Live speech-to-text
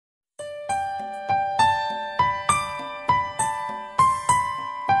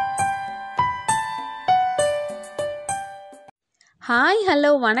Hi hello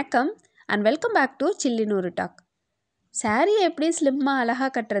வணக்கம் and welcome back to சில்லினூரு talk. Sari எப்படி ஸ்லிம்மாக அழகாக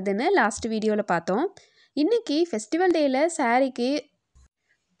கட்டுறதுன்னு லாஸ்ட் வீடியோவில் பார்த்தோம். இன்றைக்கி ஃபெஸ்டிவல் டேயில் சாரீக்கு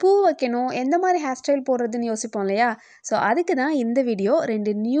பூ வைக்கணும், எந்த மாதிரி ஹேர் ஸ்டைல் போடுறதுன்னு யோசிப்போம் இல்லையா? ஸோ அதுக்கு தான் இந்த video.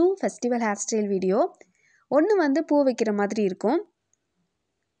 2 new festival hair style video. ஒன்று பூ வைக்கிற மாதிரி இருக்கும்.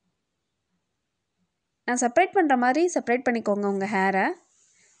 நான் செப்பரேட் பண்ணுற மாதிரி செப்பரேட் பண்ணிக்கோங்க உங்கள் ஹேரை.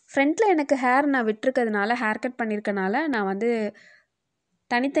 ஃப்ரண்ட்டில் எனக்கு ஹேர் நான் விட்டுருக்கிறதுனால, ஹேர் கட் பண்ணியிருக்கனால நான்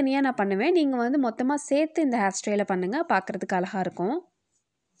தனித்தனியாக நான் பண்ணுவேன். நீங்கள் மொத்தமாக சேர்த்து இந்த ஹேர் ஸ்டைலை பண்ணுங்கள், பார்க்குறதுக்கு அழகாக இருக்கும்.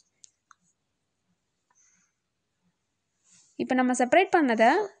 இப்போ நம்ம செப்பரேட்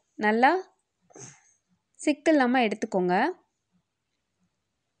பண்ணதை நல்லா சிக்கு இல்லாமல் எடுத்துக்கோங்க.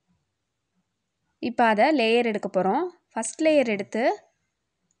 இப்போ அதை லேயர் எடுக்க போகிறோம். ஃபஸ்ட் லேயர் எடுத்து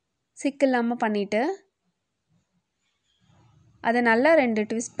சிக்கு இல்லாமல் பண்ணிவிட்டு அதை நல்லா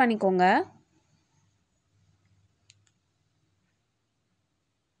 2 ட்விஸ்ட் பண்ணிக்கோங்க.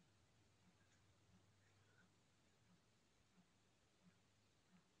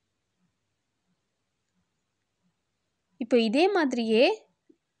 இப்போ இதே மாதிரியே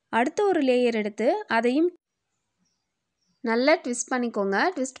அடுத்த ஒரு லேயர் எடுத்து அதையும் நல்லா ட்விஸ்ட் பண்ணிக்கோங்க.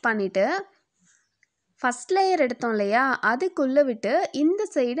 ட்விஸ்ட் பண்ணிவிட்டு ஃபஸ்ட் லேயர் எடுத்தோம் இல்லையா, அதுக்குள்ளே விட்டு இந்த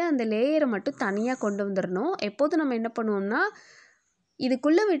சைடு அந்த லேயரை மட்டும் தனியாக கொண்டு வந்துடணும். எப்போதும் நம்ம என்ன பண்ணுவோம்னா,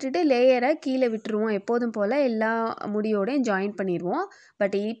 இதுக்குள்ளே விட்டுட்டு லேயரை கீழே விட்டுருவோம். எப்போதும் போல் எல்லா முடியோடையும் ஜாயின் பண்ணிடுவோம்.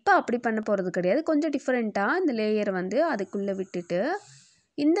 பட் இப்போ அப்படி பண்ண போகிறது கிடையாது. கொஞ்சம் டிஃப்ரெண்ட்டாக இந்த லேயரை அதுக்குள்ளே விட்டுட்டு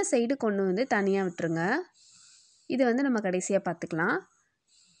இந்த சைடு கொண்டு வந்து தனியாக விட்டுருங்க. இது நம்ம கடைசியாக பார்த்துக்கலாம்.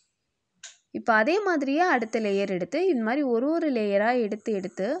 இப்போ அதே மாதிரியே அடுத்த லேயர் எடுத்து இது மாதிரி ஒரு லேயராக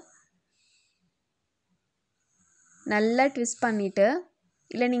எடுத்து நல்லா ட்விஸ்ட் பண்ணிவிட்டு,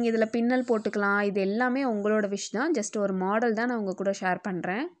 இல்லை நீங்கள் இதில் பின்னல் போட்டுக்கலாம். இது எல்லாமே உங்களோட விஷ் தான். ஜஸ்ட் ஒரு மாடல் தான் நான் உங்கள் கூட ஷேர்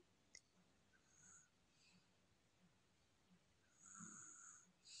பண்ணுறேன்.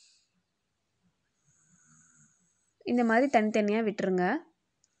 இந்த மாதிரி தனித்தனியாக விட்டுருங்க.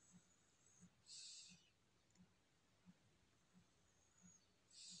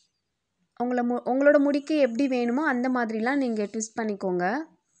 உங்களோட முடிக்கு எப்படி வேணுமோ அந்த மாதிரிலாம் நீங்கள் ட்விஸ்ட் பண்ணிக்கோங்க.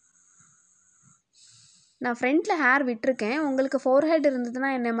 நான் ஃப்ரண்ட்டில் ஹேர் விட்டுருக்கேன். உங்களுக்கு ஃபோர்ஹெட் இருந்ததுன்னா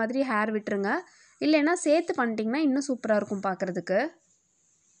என்ன மாதிரி ஹேர் விட்டுருங்க. இல்லைன்னா சேர்த்து பண்ணிட்டீங்கன்னா இன்னும் சூப்பராக இருக்கும் பார்க்குறதுக்கு.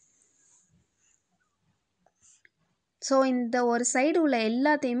 ஸோ இந்த ஒரு சைடு உள்ள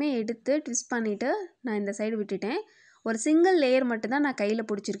எல்லாத்தையுமே எடுத்து ட்விஸ்ட் பண்ணிவிட்டு நான் இந்த சைடு விட்டுட்டேன். ஒரு சிங்கிள் லேயர் மட்டும்தான் நான் கையில்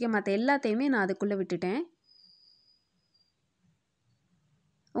பிடிச்சிருக்கேன். மற்ற எல்லாத்தையுமே நான் அதுக்குள்ளே விட்டுட்டேன்.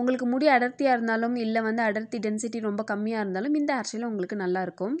 உங்களுக்கு முடி அடர்த்தியாக இருந்தாலும், இல்லை அடர்த்தி டென்சிட்டி ரொம்ப கம்மியாக இருந்தாலும் இந்த ஹேர் ஸ்டைல் உங்களுக்கு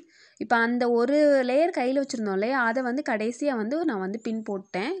நல்லாயிருக்கும். இப்போ அந்த ஒரு லேயர் கையில் வச்சுருந்தோம் இல்லையா, அதை கடைசியாக நான் பின்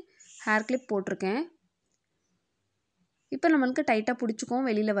போட்டேன். ஹேர் கிளிப் போட்டிருக்கேன். இப்போ நம்மளுக்கு டைட்டாக பிடிச்சிக்கும்,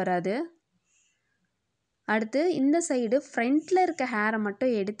 வெளியில் வராது. அடுத்து இந்த சைடு ஃப்ரண்ட்டில் இருக்க ஹேரை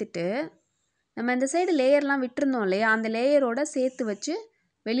மட்டும் எடுத்துட்டு நம்ம இந்த சைடு லேயர்லாம் விட்டுருந்தோம் இல்லையா, அந்த லேயரோடு சேர்த்து வச்சு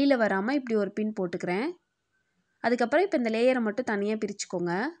வெளியில் வராமல் இப்படி ஒரு பின் போட்டுக்கிறேன். அதுக்கப்புறம் இப்போ இந்த லேயரை மட்டும் தனியாக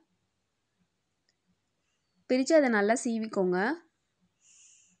பிரிச்சுக்கோங்க. பிரித்து அதை நல்லா சீவிக்கோங்க.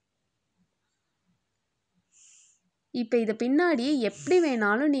 இப்போ இதை பின்னாடி எப்படி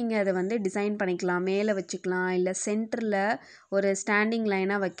வேணாலும் நீங்கள் அதை டிசைன் பண்ணிக்கலாம். மேலே வச்சுக்கலாம், இல்லை சென்டரில் ஒரு ஸ்டாண்டிங்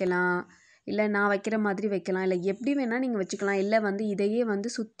லைனாக வைக்கலாம், இல்லை நான் வைக்கிற மாதிரி வைக்கலாம், இல்லை எப்படி வேணால் நீங்கள் வச்சுக்கலாம். இல்லை இதையே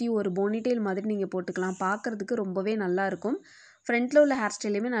சுற்றி ஒரு போனிடெயில் மாதிரி நீங்கள் போட்டுக்கலாம். பார்க்குறதுக்கு ரொம்பவே நல்லாயிருக்கும். ஃப்ரண்ட்டில் உள்ள ஹேர்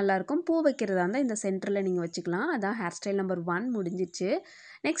ஸ்டைலுமே நல்லாயிருக்கும். பூ வைக்கிறதா இருந்தால் இந்த சென்டரில் நீங்கள் வச்சுக்கலாம். அதான் ஹேர் ஸ்டைல் நம்பர் 1 முடிஞ்சிச்சு.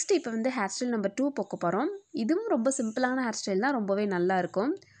 நெக்ஸ்ட் இப்போ ஹேர் ஸ்டைல் நம்பர் 2 பார்க்க போகிறோம். இதுவும் ரொம்ப சிம்பிளான ஹேர் ஸ்டைல் தான், ரொம்பவே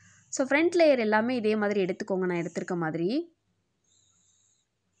நல்லாயிருக்கும். ஸோ ஃப்ரண்ட் லேயர் எல்லாமே இதே மாதிரி எடுத்துக்கோங்க, நான் எடுத்திருக்க மாதிரி.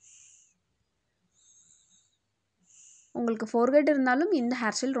 உங்களுக்கு ஃபோர்ஹெட் இருந்தாலும் இந்த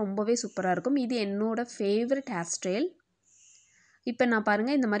ஹேர் ஸ்டைல் ரொம்பவே சூப்பராக இருக்கும். இது என்னோடய ஃபேவரட் ஹேர் ஸ்டைல். இப்போ நான்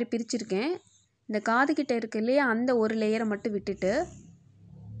பாருங்கள் இந்த மாதிரி பிரிச்சிருக்கேன். இந்த காது கிட்ட இருக்கு இல்லையா, அந்த ஒரு லேயரை மட்டும் விட்டுட்டு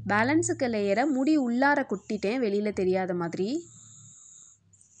பேலன்ஸுக்கு லேயரை முடி உள்ளார குட்டிட்டேன், வெளியில் தெரியாத மாதிரி.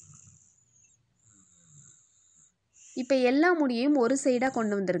 இப்போ எல்லா முடியையும் ஒரு சைடாக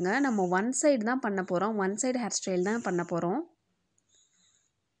கொண்டு வந்துடுங்க. நம்ம ஒன் சைடு தான் பண்ண போகிறோம். ஒன் சைடு ஹேர் ஸ்டைல் தான் பண்ண போகிறோம்.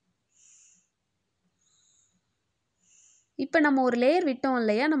 இப்போ நம்ம ஒரு லேயர் விட்டோம்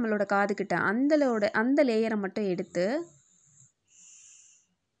இல்லையா நம்மளோட காதுகிட்ட, அந்த லேயரை மட்டும் எடுத்து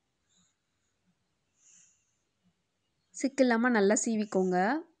சிக்கு இல்லாமல் நல்லா சீவிக்கோங்க.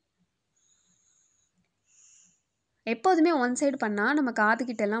 எப்போதுமே ஒன் சைடு பண்ணால் நம்ம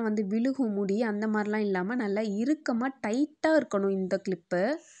காதுகிட்டலாம் விழுகும் முடி, அந்த மாதிரிலாம் இல்லாமல் நல்லா இறுக்கமாக டைட்டாக இருக்கணும் இந்த கிளிப்பு.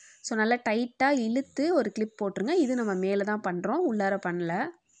 ஸோ நல்லா டைட்டாக இழுத்து ஒரு கிளிப் போட்டுருங்க. இது நம்ம மேலே தான் பண்ணுறோம், உள்ளார பண்ணல.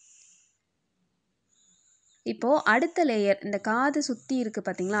 இப்போது அடுத்த லேயர் இந்த காது சுற்றி இருக்குது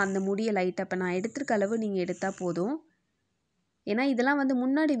பார்த்தீங்களா, அந்த முடியை லைட்டாக இப்போ நான் எடுத்துருக்க அளவு நீங்கள் எடுத்தால் போதும். ஏன்னா இதெல்லாம் வந்து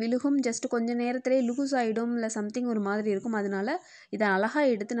முன்னாடி விழுகும், ஜஸ்ட் கொஞ்சம் நேரத்திலேயே லூஸ் ஆகிடும், இல்லை சம்திங் ஒரு மாதிரி இருக்கும். அதனால இதை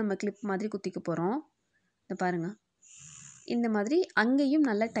அழகாக எடுத்து நம்ம கிளிப் மாதிரி குத்திக்க போகிறோம். இதை பாருங்கள், இந்த மாதிரி அங்கேயும்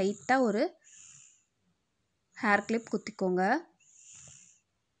நல்லா டைட்டாக ஒரு ஹேர் கிளிப் குத்திக்கோங்க.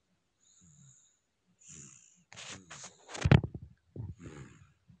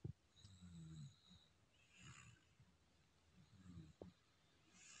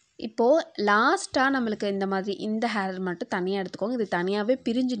 இப்போது லாஸ்ட்டாக நம்மளுக்கு இந்த மாதிரி இந்த ஹேர் மட்டும் தனியாக எடுத்துக்கோங்க. இது தனியாகவே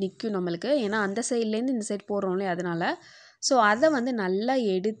பிரிஞ்சு நிற்கும் நம்மளுக்கு, ஏன்னா அந்த சைட்லேருந்து இந்த சைடு போடுறோம் இல்லையா, அதனால். ஸோ அதை வந்து நல்லா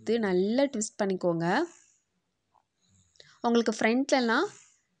எடுத்து நல்லா ட்விஸ்ட் பண்ணிக்கோங்க. உங்களுக்கு ஃப்ரண்ட்லலாம்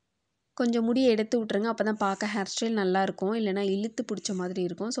கொஞ்சம் முடியை எடுத்து விட்ருங்க, அப்போ தான் பார்க்க ஹேர் ஸ்டைல் நல்லாயிருக்கும். இல்லைனா இழுத்து பிடிச்ச மாதிரி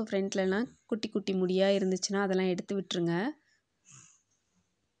இருக்கும். ஸோ ஃப்ரண்ட்லலாம் குட்டி குட்டி முடியாக இருந்துச்சுன்னா அதெல்லாம் எடுத்து விட்டுருங்க.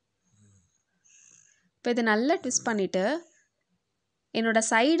 இப்போ இதை நல்லா ட்விஸ்ட் பண்ணிவிட்டு என்னோடய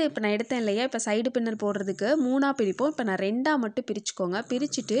சைடு இப்போ நான் எடுத்தேன் இல்லையா, இப்போ சைடு பின்னல் போடுறதுக்கு 3ஆக பிரிப்போம். இப்போ நான் 2ஆக மட்டும் பிரிச்சுக்கோங்க.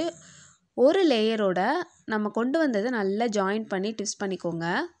 பிரிச்சுட்டு ஒரு லேயரோட நம்ம கொண்டு வந்ததை நல்லா ஜாயின் பண்ணி ட்விஸ்ட் பண்ணிக்கோங்க.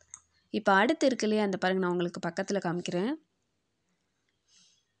 இப்போ அடுத்து இருக்கு இல்லையா, அந்த பாருங்கள், நான் உங்களுக்கு பக்கத்தில் காமிக்கிறேன்.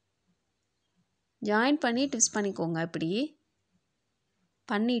 ஜாயின் பண்ணி ட்விஸ்ட் பண்ணிக்கோங்க. இப்படி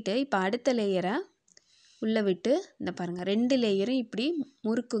பண்ணிவிட்டு இப்போ அடுத்த லேயரை உள்ளே விட்டு இந்த பாருங்கள் 2 லேயரும் இப்படி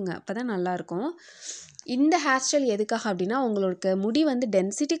முறுக்குங்க, அப்போ தான் நல்லாயிருக்கும். இந்த ஹேர் ஸ்டைல் எதுக்காக அப்படின்னா, உங்களுக்கு முடி வந்து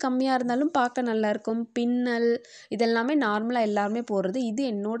டென்சிட்டி கம்மியாக இருந்தாலும் பார்க்க நல்லாயிருக்கும். பின்னல் இதெல்லாமே நார்மலாக எல்லாருமே போடுறது. இது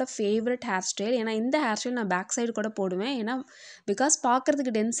என்னோடய ஃபேவரட் ஹேர் ஸ்டைல். ஏன்னா இந்த ஹேர் ஸ்டைல் நான் பேக் சைடு கூட போடுவேன். ஏன்னா பிகாஸ்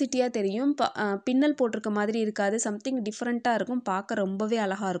பார்க்குறதுக்கு டென்சிட்டியாக தெரியும், பின்னல் போட்டிருக்க மாதிரி இருக்காது, சம்திங் டிஃப்ரெண்ட்டாக இருக்கும், பார்க்க ரொம்பவே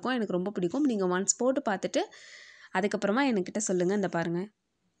அழகாக இருக்கும். எனக்கு ரொம்ப பிடிக்கும். நீங்கள் ஒன்ஸ் போட்டு பார்த்துட்டு அதுக்கப்புறமா என்கிட்ட சொல்லுங்கள். இந்த பாருங்கள்,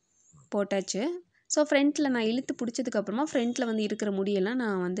 போட்டாச்சு. ஸோ ஃப்ரண்ட்டில் நான் இழுத்து பிடிச்சதுக்கப்புறமா ஃப்ரண்ட்டில் வந்து இருக்கிற முடியெல்லாம்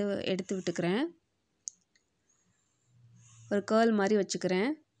நான் வந்து எடுத்து விட்டுக்கிறேன். ஒரு கேர்ள் மாதிரி வச்சுக்கிறேன்.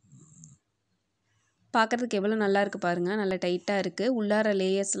 பார்க்குறதுக்கு எவ்வளோ நல்லா இருக்குது பாருங்கள், நல்லா டைட்டாக இருக்குது, உள்ளார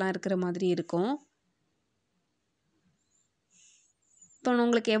லேயர்ஸ்லாம் இருக்கிற மாதிரி இருக்கும். இப்போ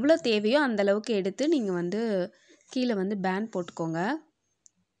உங்களுக்கு எவ்வளோ தேவையோ அந்தளவுக்கு எடுத்து நீங்கள் வந்து கீழே வந்து பேண்ட் போட்டுக்கோங்க.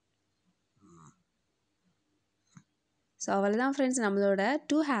 ஸோ அவ்வளோதான் ஃப்ரெண்ட்ஸ், நம்மளோட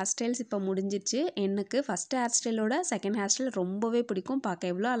 2 ஹேர் ஸ்டைல்ஸ் இப்போ முடிஞ்சிச்சு. எனக்கு first hair ஸ்டைலோட second hair style ரொம்பவே பிடிக்கும்.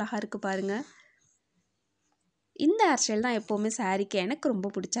 பார்க்க எவ்வளோ அழகாக இருக்குது பாருங்கள். இந்த ஹேர் ஸ்டைல் தான் எப்போவுமே சாரீக்கு எனக்கு ரொம்ப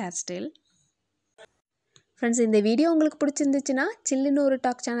பிடிச்ச ஹேர் ஸ்டைல். ஃப்ரெண்ட்ஸ், இந்த வீடியோ உங்களுக்கு பிடிச்சிருந்துச்சுன்னா சில்லுன்னு ஒரு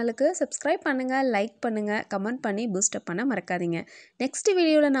டாக் சேனலுக்கு சப்ஸ்கிரைப் பண்ணுங்கள், லைக் பண்ணுங்கள், கமெண்ட் பண்ணி பூஸ்டப் பண்ண மறக்காதீங்க. நெக்ஸ்ட்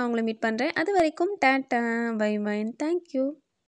வீடியோவில் நான் உங்களை மீட் பண்ணுறேன். அது வரைக்கும் டாட்டா, பை பை, தேங்க்யூ.